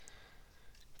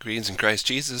Greetings in Christ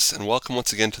Jesus, and welcome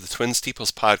once again to the Twin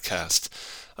Steeples podcast.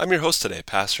 I'm your host today,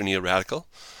 Pastor Neil Radical,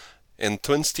 and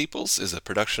Twin Steeples is a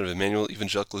production of Emmanuel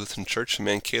Evangelical Lutheran Church in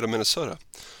Mankato, Minnesota,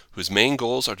 whose main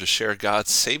goals are to share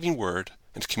God's saving word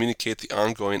and to communicate the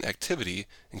ongoing activity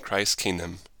in Christ's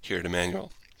kingdom here at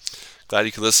Emmanuel. Glad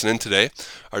you could listen in today.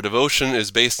 Our devotion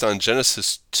is based on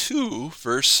Genesis 2,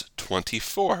 verse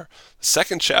 24, the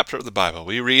second chapter of the Bible.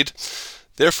 We read,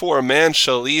 "Therefore a man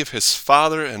shall leave his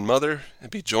father and mother and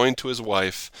be joined to his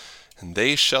wife, and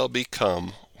they shall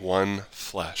become one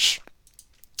flesh."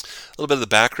 A little bit of the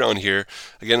background here.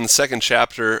 Again, in the second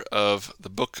chapter of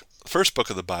the first book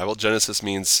of the Bible, Genesis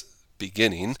means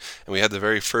beginning, and we have the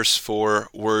very first four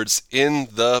words, "In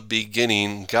the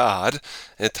beginning, God,"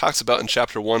 and it talks about in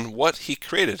chapter 1 what he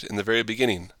created in the very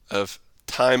beginning of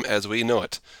time as we know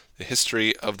it, the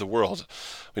history of the world.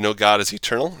 We know God is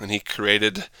eternal, and he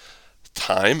created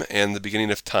time and the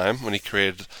beginning of time when he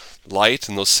created light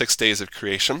in those 6 days of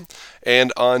creation.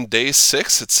 And on day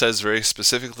 6, it says very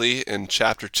specifically in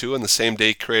chapter 2, on the same day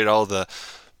he created all the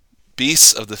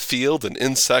beasts of the field and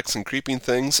insects and creeping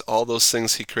things, all those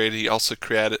things he created. He also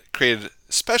created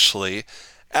especially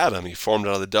Adam. He formed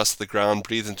out of the dust of the ground,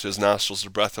 breathed into his nostrils the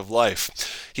breath of life.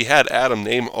 He had Adam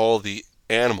name all the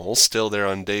animals still there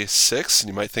on day 6, and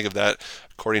you might think of that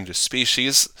according to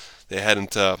species. They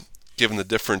hadn't given the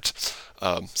different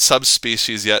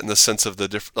subspecies yet in the sense of the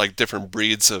different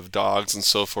breeds of dogs and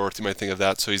so forth. You might think of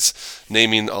that. So he's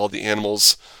naming all the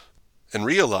animals and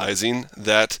realizing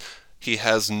that he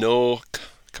has no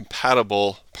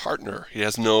compatible partner. He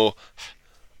has no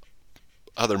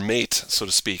other mate, so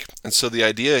to speak. And so the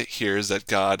idea here is that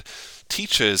God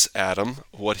teaches Adam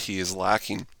what he is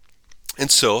lacking. And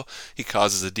so he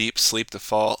causes a deep sleep to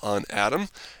fall on Adam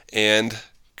and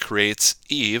creates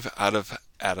Eve out of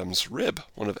Adam's rib,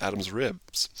 one of Adam's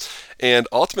ribs. And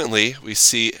ultimately, we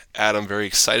see Adam very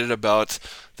excited about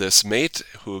this mate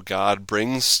who God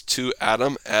brings to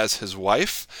Adam as his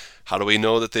wife. How do we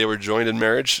know that they were joined in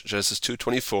marriage? Genesis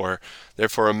 2:24,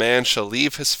 "Therefore a man shall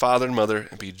leave his father and mother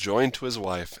and be joined to his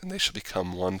wife, and they shall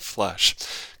become one flesh."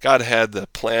 God had the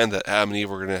plan that Adam and Eve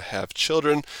were going to have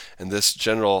children, and this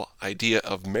general idea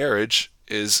of marriage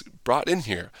is brought in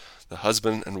here, the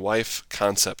husband and wife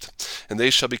concept. "And they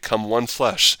shall become one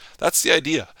flesh." That's the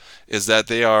idea, is that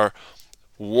they are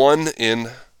one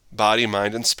in body,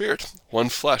 mind, and spirit. One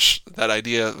flesh. That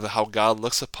idea of how God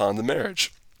looks upon the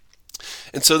marriage.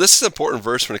 And so this is an important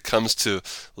verse when it comes to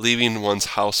leaving one's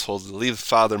household. To leave the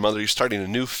father and mother, you're starting a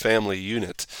new family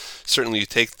unit. Certainly you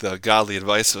take the godly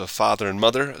advice of a father and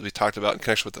mother, as we talked about in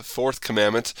connection with the fourth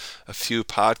commandment a few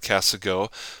podcasts ago.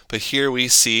 But here we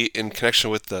see in connection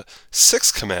with the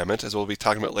sixth commandment, as we'll be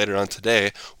talking about later on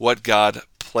today, what God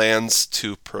plans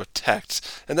to protect.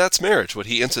 And that's marriage, what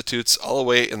he institutes all the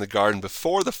way in the garden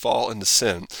before the fall into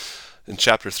sin. In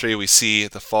chapter 3 we see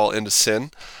the fall into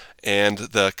sin and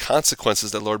the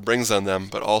consequences that the Lord brings on them,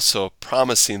 but also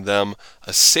promising them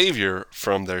a Savior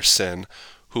from their sin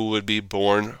who would be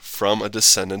born from a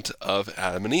descendant of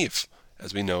Adam and Eve.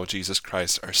 As we know, Jesus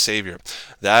Christ, our Savior.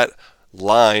 That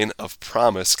line of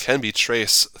promise can be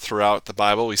traced throughout the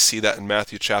Bible. We see that in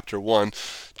Matthew chapter 1,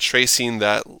 tracing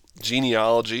that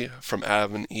genealogy from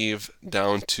Adam and Eve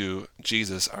down to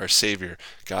Jesus, our Savior,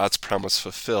 God's promise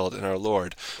fulfilled in our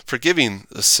Lord, forgiving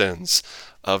the sins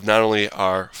of not only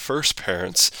our first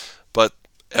parents, but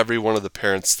every one of the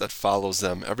parents that follows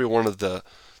them, every one of the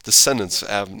descendants of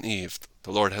Adam and Eve.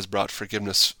 The Lord has brought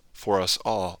forgiveness for us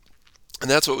all. And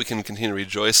that's what we can continue to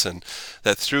rejoice in,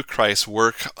 that through Christ's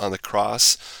work on the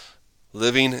cross,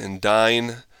 living and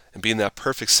dying and being that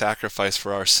perfect sacrifice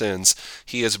for our sins,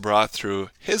 he has brought through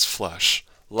his flesh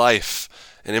life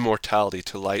and immortality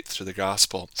to light through the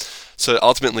gospel. So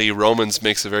ultimately, Romans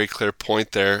makes a very clear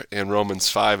point there in Romans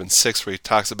 5 and 6, where he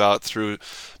talks about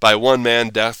by one man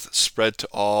death spread to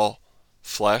all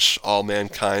flesh, all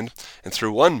mankind, and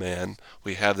through one man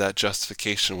we have that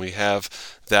justification. We have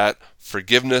that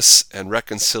forgiveness and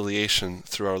reconciliation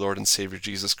through our Lord and Savior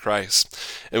Jesus Christ.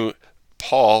 And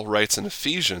Paul writes in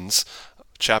Ephesians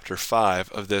chapter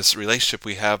 5 of this relationship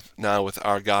we have now with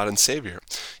our God and Savior.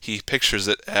 He pictures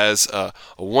it as a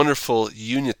wonderful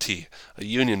unity, a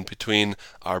union between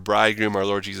our bridegroom, our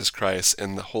Lord Jesus Christ,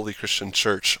 and the holy Christian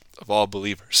church of all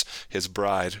believers, his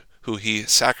bride, who he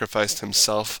sacrificed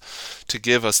himself to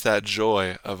give us that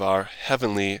joy of our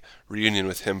heavenly reunion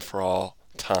with him for all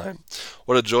time.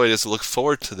 What a joy it is to look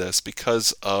forward to this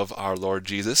because of our Lord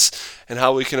Jesus, and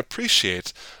how we can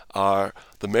appreciate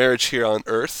the marriage here on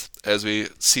earth as we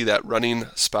see that running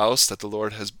spouse that the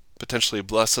Lord has potentially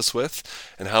blessed us with,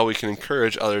 and how we can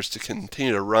encourage others to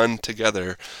continue to run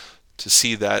together to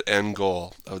see that end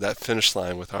goal of that finish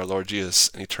line with our Lord Jesus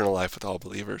and eternal life with all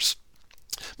believers.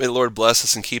 May the Lord bless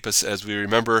us and keep us as we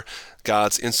remember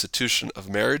God's institution of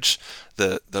marriage,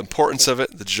 the importance of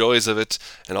it, the joys of it,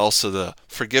 and also the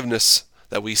forgiveness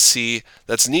that we see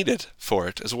that's needed for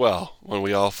it as well when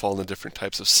we all fall into different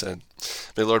types of sin.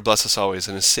 May the Lord bless us always.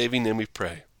 In His saving name we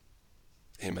pray.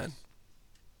 Amen.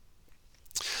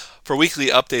 For weekly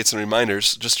updates and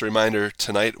reminders, just a reminder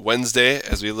tonight, Wednesday,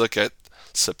 as we look at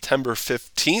September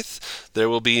 15th, there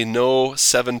will be no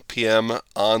 7 p.m.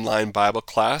 online Bible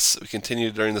class. We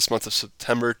continue during this month of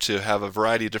September to have a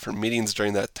variety of different meetings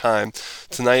during that time.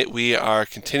 Tonight we are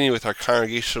continuing with our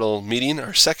congregational meeting,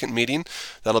 our second meeting.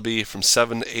 That'll be from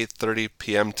 7 to 8:30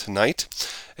 p.m. tonight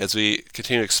as we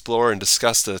continue to explore and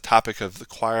discuss the topic of the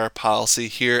choir policy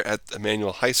here at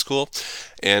Emmanuel High School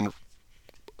and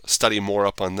study more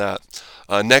up on that.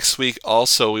 Next week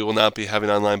also we will not be having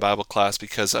online Bible class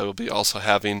because I will be also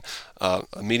having a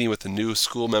meeting with the new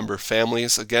school member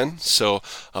families again. So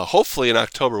hopefully in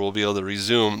October we'll be able to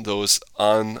resume those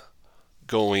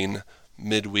ongoing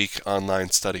midweek online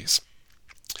studies.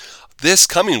 This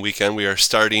coming weekend we are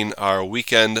starting our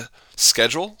weekend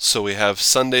schedule. So we have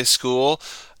Sunday school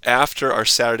after our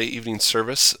Saturday evening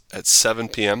service at 7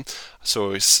 p.m.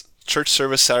 So church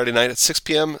service Saturday night at 6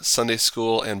 p.m., Sunday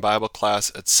school and Bible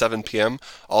class at 7 p.m.,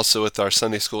 also with our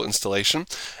Sunday school installation.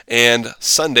 And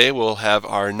Sunday we'll have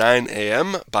our 9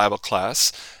 a.m. Bible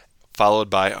class, followed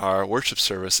by our worship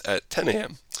service at 10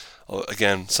 a.m.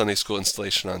 Again, Sunday school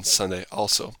installation on Sunday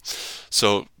also.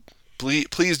 So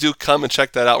please do come and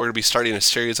check that out. We're going to be starting a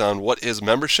series on what is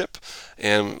membership,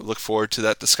 and look forward to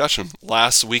that discussion.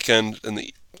 Last weekend in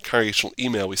the congregational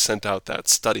email, we sent out that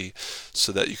study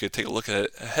so that you could take a look at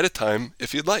it ahead of time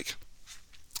if you'd like.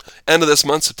 End of this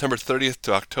month, September 30th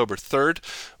to October 3rd,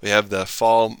 we have the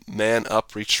Fall Man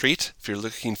Up Retreat. If you're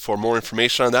looking for more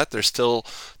information on that, there's still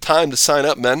time to sign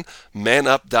up, men.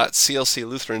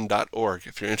 manup.clclutheran.org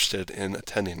if you're interested in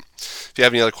attending. If you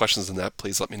have any other questions on that,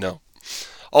 please let me know.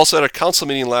 Also, at our council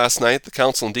meeting last night, the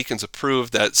council and deacons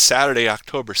approved that Saturday,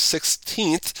 October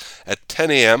 16th at 10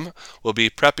 a.m. we'll be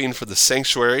prepping the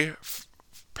sanctuary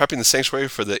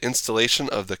for the installation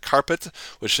of the carpet,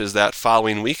 which is that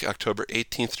following week, October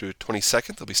 18th through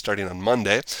 22nd. They'll be starting on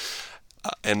Monday.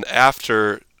 And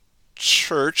after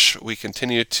church, we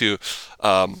continue to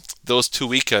those 2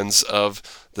 weekends of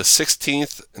the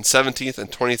 16th and 17th and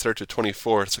 23rd to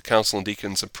 24th. So council and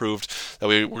deacons approved that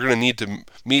we're going to need to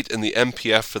meet in the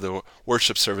MPF for the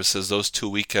worship services those 2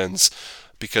 weekends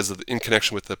because of in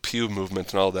connection with the Pew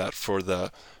movement and all that for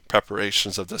the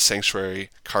preparations of the sanctuary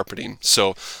carpeting.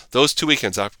 So those 2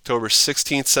 weekends, October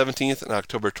 16th, 17th, and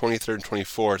October 23rd and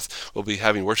 24th, we'll be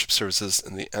having worship services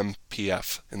in the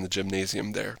MPF in the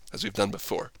gymnasium there, as we've done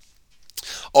before.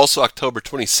 Also, October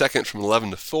 22nd from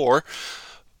 11 to 4,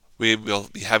 we will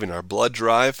be having our blood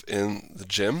drive in the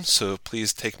gym, so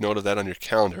please take note of that on your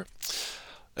calendar.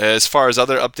 As far as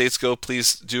other updates go,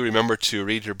 please do remember to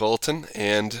read your bulletin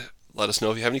and let us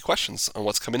know if you have any questions on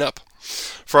what's coming up.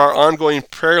 For our ongoing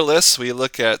prayer lists, we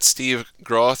look at Steve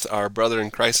Groth, our brother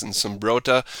in Christ in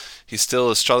Sombrota. He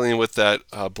still is struggling with that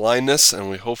blindness, and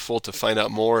we're hopeful to find out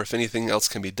more if anything else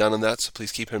can be done on that, so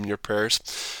please keep him in your prayers.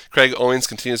 Craig Owens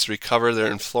continues to recover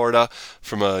there in Florida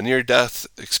from a near-death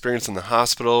experience in the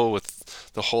hospital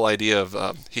with the whole idea of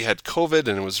he had COVID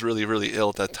and was really, really ill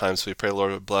at that time, so we pray the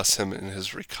Lord would bless him in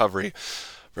his recovery.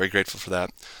 Very grateful for that.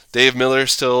 Dave Miller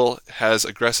still has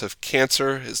aggressive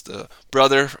cancer. Is the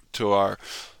brother to our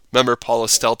member Paula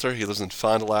Stelter. He lives in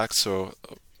Fond du Lac, so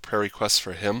a prayer request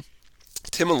for him.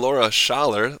 Tim and Laura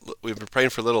Schaller, we've been praying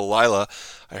for little Lila.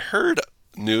 I heard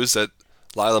news that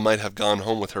Lila might have gone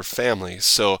home with her family,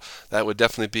 so that would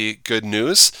definitely be good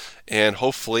news. And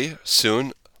hopefully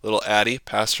soon, little Addie,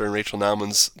 Pastor and Rachel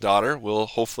Naumann's daughter, will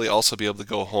hopefully also be able to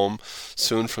go home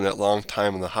soon from that long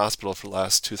time in the hospital for the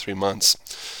last 2-3 months.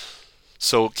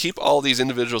 So keep all these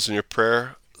individuals in your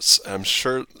prayer. I'm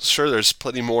sure there's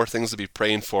plenty more things to be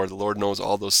praying for. The Lord knows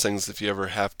all those things. If you ever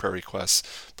have prayer requests,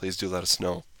 please do let us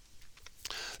know.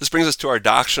 This brings us to our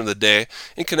doctrine of the day.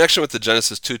 In connection with the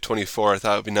Genesis 2:24, I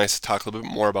thought it would be nice to talk a little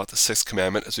bit more about the sixth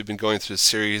commandment as we've been going through a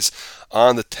series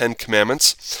on the 10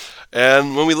 commandments.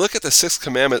 And when we look at the sixth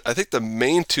commandment, I think the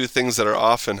main two things that are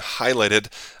often highlighted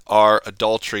are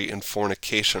adultery and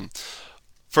fornication.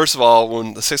 First of all,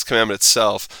 when the sixth commandment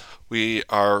itself, we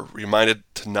are reminded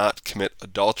to not commit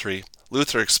adultery.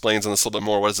 Luther explains on this a little bit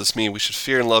more. What does this mean? We should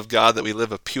fear and love God, that we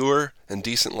live a pure and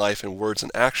decent life in words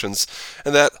and actions,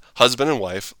 and that husband and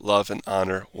wife love and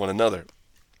honor one another.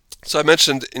 So I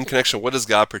mentioned in connection, what does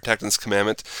God protect in this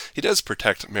commandment? He does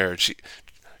protect marriage.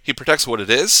 He protects what it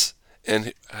is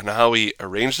and how he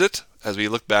arranged it as we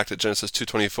look back to Genesis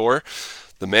 2:24,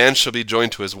 the man shall be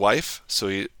joined to his wife, so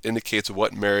he indicates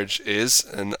what marriage is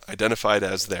and identified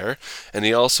as there. And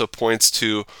he also points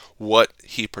to what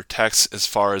he protects as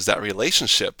far as that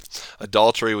relationship.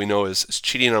 Adultery, we know, is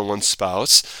cheating on one's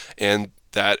spouse, and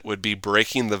that would be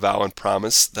breaking the vow and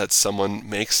promise that someone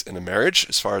makes in a marriage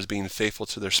as far as being faithful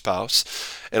to their spouse.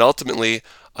 And ultimately,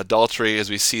 adultery,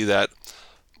 as we see that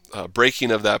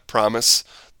breaking of that promise,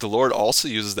 the Lord also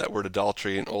uses that word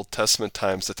adultery in Old Testament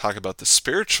times to talk about the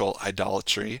spiritual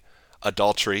adultery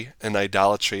and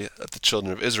idolatry of the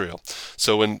children of Israel.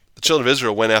 So when the children of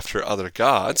Israel went after other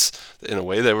gods, in a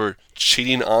way they were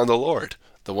cheating on the Lord,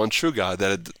 the one true God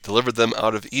that had delivered them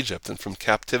out of Egypt and from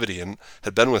captivity and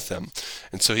had been with them.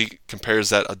 And so he compares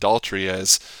that adultery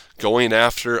as going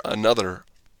after another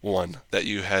one that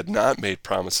you had not made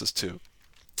promises to,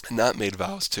 not made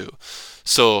vows to.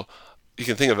 So you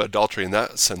can think of adultery in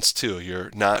that sense too. You're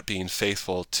not being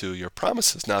faithful to your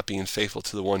promises, not being faithful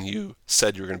to the one you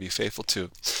said you were going to be faithful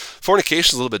to. Fornication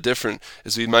is a little bit different,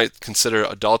 as we might consider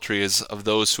adultery as of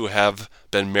those who have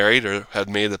been married or have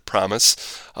made a promise.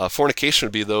 Fornication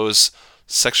would be those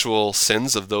sexual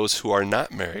sins of those who are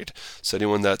not married. So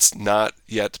anyone that's not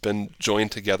yet been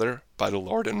joined together by the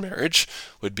Lord in marriage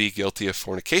would be guilty of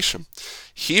fornication.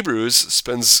 Hebrews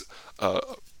spends a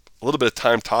little bit of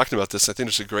time talking about this. I think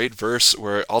there's a great verse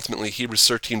where ultimately Hebrews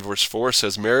 13 verse 4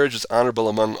 says, "Marriage is honorable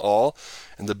among all,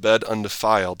 and the bed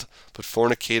undefiled, but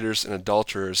fornicators and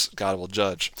adulterers God will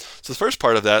judge." So the first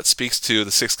part of that speaks to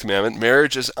the sixth commandment.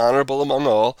 Marriage is honorable among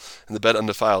all, and the bed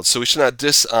undefiled. So we should not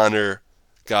dishonor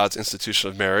God's institution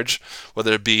of marriage,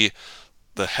 whether it be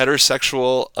the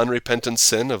heterosexual unrepentant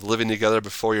sin of living together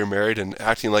before you're married and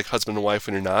acting like husband and wife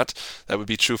when you're not. That would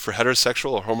be true for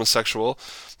heterosexual or homosexual,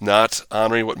 not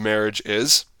honoring what marriage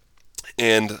is,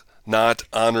 and not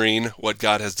honoring what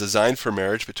God has designed for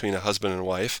marriage between a husband and a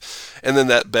wife. And then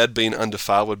that bed being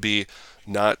undefiled would be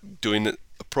not doing it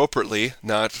appropriately,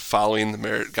 not following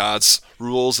God's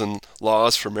rules and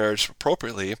laws for marriage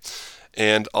appropriately,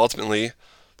 and ultimately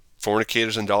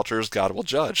fornicators and adulterers God will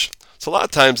judge. So a lot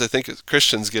of times I think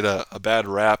Christians get a bad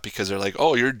rap because they're like,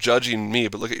 oh, you're judging me,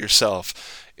 but look at yourself.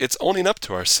 It's owning up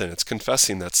to our sin. It's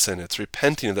confessing that sin. It's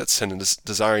repenting of that sin and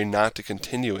desiring not to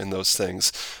continue in those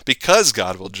things because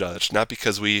God will judge, not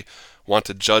because we want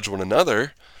to judge one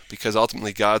another, because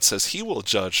ultimately God says he will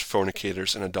judge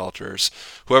fornicators and adulterers,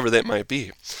 whoever that might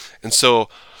be. And so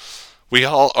we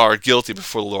all are guilty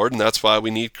before the Lord, and that's why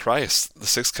we need Christ. The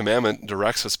sixth commandment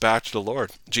directs us back to the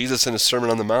Lord. Jesus in his Sermon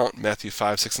on the Mount, Matthew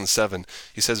 5, 6, and 7,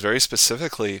 he says very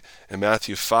specifically in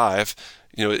Matthew 5,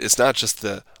 it's not just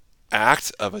the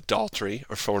act of adultery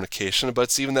or fornication, but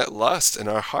it's even that lust in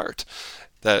our heart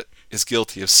that is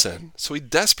guilty of sin. So we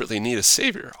desperately need a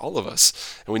Savior, all of us.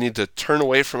 And we need to turn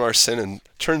away from our sin and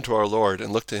turn to our Lord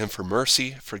and look to him for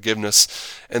mercy, forgiveness,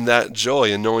 and that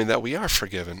joy in knowing that we are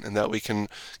forgiven and that we can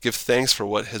give thanks for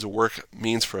what his work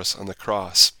means for us on the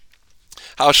cross.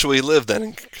 How should we live then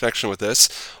in connection with this?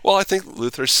 Well, I think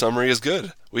Luther's summary is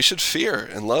good. We should fear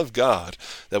and love God,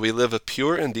 that we live a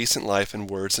pure and decent life in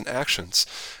words and actions,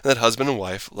 and that husband and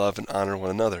wife love and honor one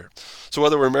another. So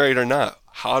whether we're married or not,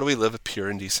 how do we live a pure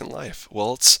and decent life?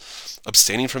 Well, it's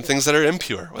abstaining from things that are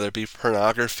impure, whether it be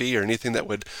pornography or anything that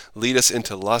would lead us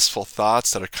into lustful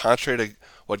thoughts that are contrary to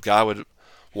what God would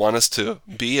want us to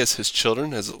be as his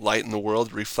children, as light in the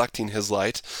world, reflecting his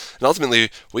light. And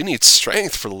ultimately, we need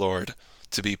strength for the Lord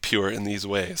to be pure in these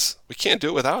ways. We can't do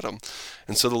it without him.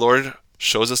 And so the Lord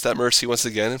shows us that mercy once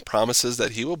again and promises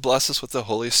that he will bless us with the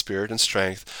Holy Spirit and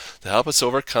strength to help us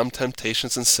overcome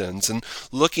temptations and sins, and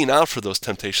looking out for those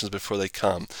temptations before they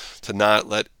come, to not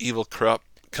let evil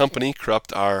company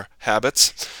corrupt our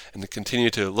habits, and to continue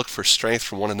to look for strength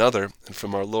from one another and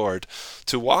from our Lord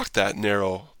to walk that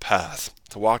narrow path,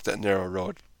 to walk that narrow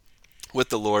road with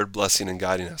the Lord blessing and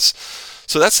guiding us.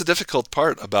 So that's the difficult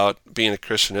part about being a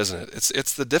Christian, isn't it?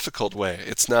 It's the difficult way.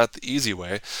 It's not the easy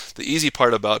way. The easy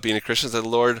part about being a Christian is that the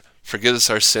Lord forgives us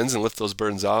our sins and lifts those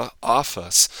burdens off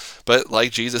us. But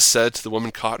like Jesus said to the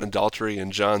woman caught in adultery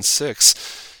in John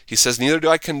 6, he says, "Neither do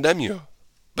I condemn you,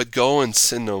 but go and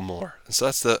sin no more." And so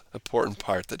that's the important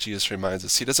part that Jesus reminds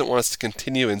us. He doesn't want us to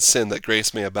continue in sin that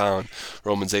grace may abound.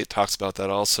 Romans 8 talks about that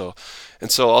also. And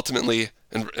so ultimately,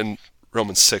 and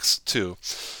Romans 6 too.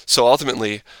 So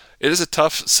ultimately, it is a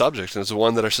tough subject, and it's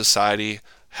one that our society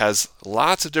has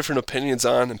lots of different opinions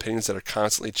on, opinions that are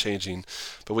constantly changing.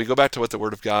 But we go back to what the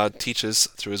Word of God teaches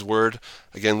through his Word.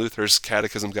 Again, Luther's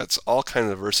Catechism got all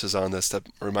kinds of verses on this that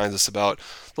reminds us about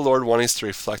the Lord wanting us to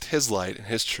reflect his light and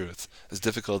his truth, as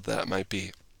difficult as that might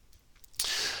be.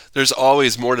 There's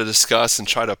always more to discuss and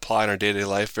try to apply in our day-to-day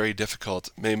life, very difficult.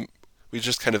 we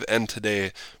just kind of end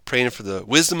today praying for the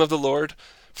wisdom of the Lord,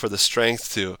 for the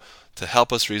strength to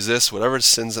help us resist whatever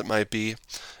sins it might be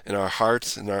in our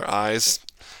hearts, in our eyes,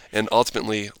 and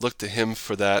ultimately look to Him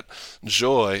for that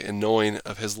joy in knowing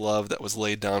of His love that was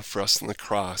laid down for us on the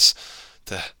cross,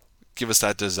 to give us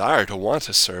that desire to want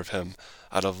to serve Him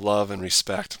out of love and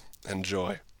respect and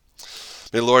joy.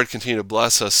 May the Lord continue to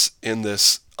bless us in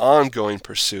this ongoing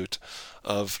pursuit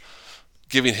of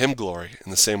giving Him glory in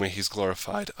the same way He's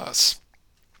glorified us.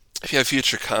 If you have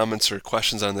future comments or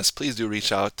questions on this, please do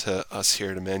reach out to us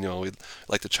here at Emmanuel. We'd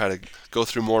like to try to go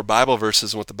through more Bible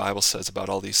verses and what the Bible says about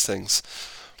all these things.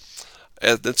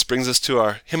 And this brings us to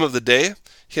our hymn of the day,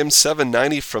 hymn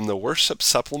 790 from the Worship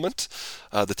Supplement.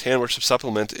 The Tan Worship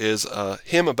Supplement is a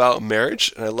hymn about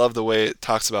marriage, and I love the way it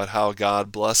talks about how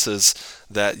God blesses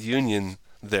that union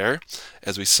there,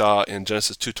 as we saw in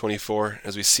Genesis 2:24,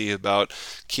 as we see about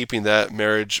keeping that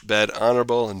marriage bed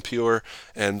honorable and pure,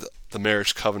 and the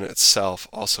marriage covenant itself,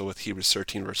 also with Hebrews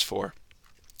 13, verse 4.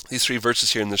 These three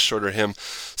verses here in this shorter hymn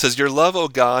says, "Your love, O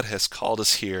God, has called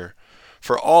us here,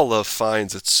 for all love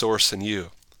finds its source in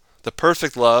you. The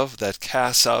perfect love that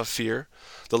casts out fear,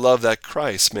 the love that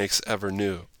Christ makes ever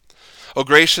new. O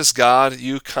gracious God,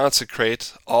 you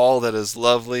consecrate all that is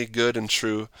lovely, good, and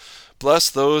true. Bless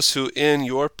those who in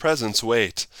your presence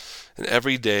wait, and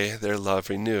every day their love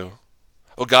renew.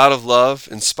 O God of love,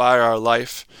 inspire our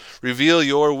life. Reveal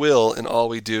your will in all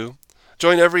we do.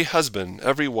 Join every husband,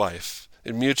 every wife,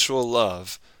 in mutual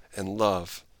love and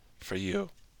love for you."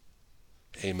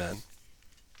 Amen.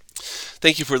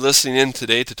 Thank you for listening in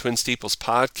today to Twin Steeples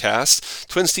Podcast.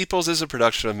 Twin Steeples is a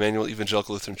production of Emmanuel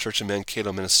Evangelical Lutheran Church in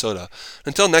Mankato, Minnesota.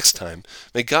 Until next time,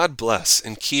 may God bless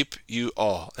and keep you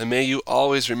all. And may you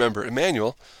always remember,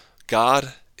 Emmanuel,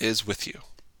 God is with you.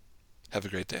 Have a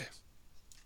great day.